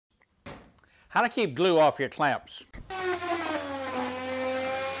How to keep glue off your clamps.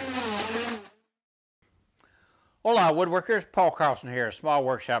 Hola woodworkers, Paul Carlson here, small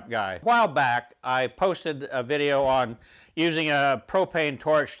workshop guy. A while back I posted a video on using a propane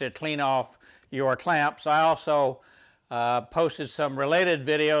torch to clean off your clamps. I also posted some related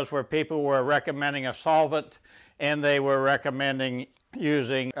videos where people were recommending a solvent and they were recommending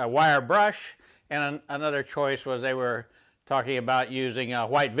using a wire brush, and another choice was they were talking about using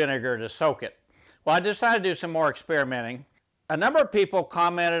white vinegar to soak it. Well, I decided to do some more experimenting. A number of people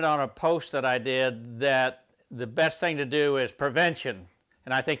commented on a post that I did that the best thing to do is prevention,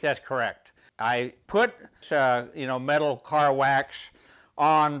 and I think that's correct. I put metal car wax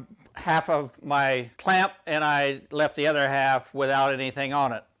on half of my clamp and I left the other half without anything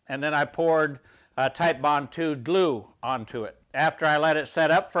on it, and then I poured Type Bond 2 glue onto it. After I let it set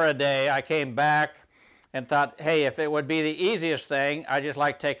up for a day, I came back and thought, hey, if it would be the easiest thing, I just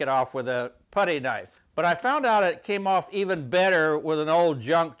like take it off with a putty knife. But I found out it came off even better with an old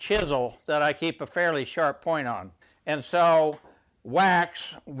junk chisel that I keep a fairly sharp point on. And so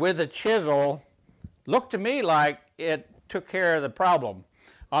wax with a chisel looked to me like it took care of the problem.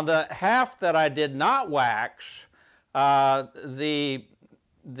 On the half that I did not wax, the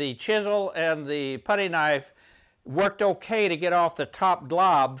chisel and the putty knife worked okay to get off the top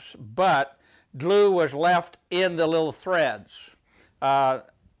globs, but glue was left in the little threads.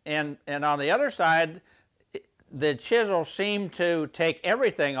 And on the other side, the chisel seemed to take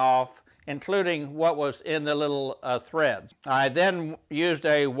everything off, including what was in the little threads. I then used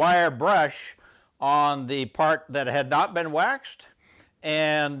a wire brush on the part that had not been waxed,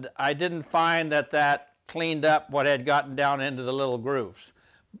 and I didn't find that that cleaned up what had gotten down into the little grooves.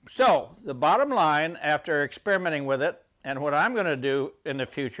 So the bottom line, after experimenting with it, and what I'm going to do in the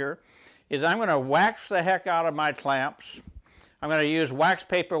future, is I'm going to wax the heck out of my clamps. I'm going to use wax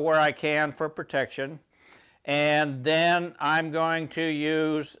paper where I can for protection, and then I'm going to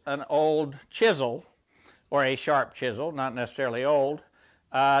use an old chisel, or a sharp chisel, not necessarily old,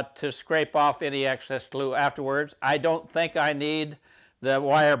 to scrape off any excess glue afterwards. I don't think I need the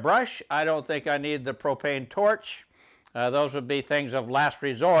wire brush. I don't think I need the propane torch. Those would be things of last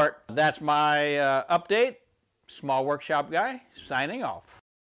resort. That's my update. Small Workshop Guy, signing off.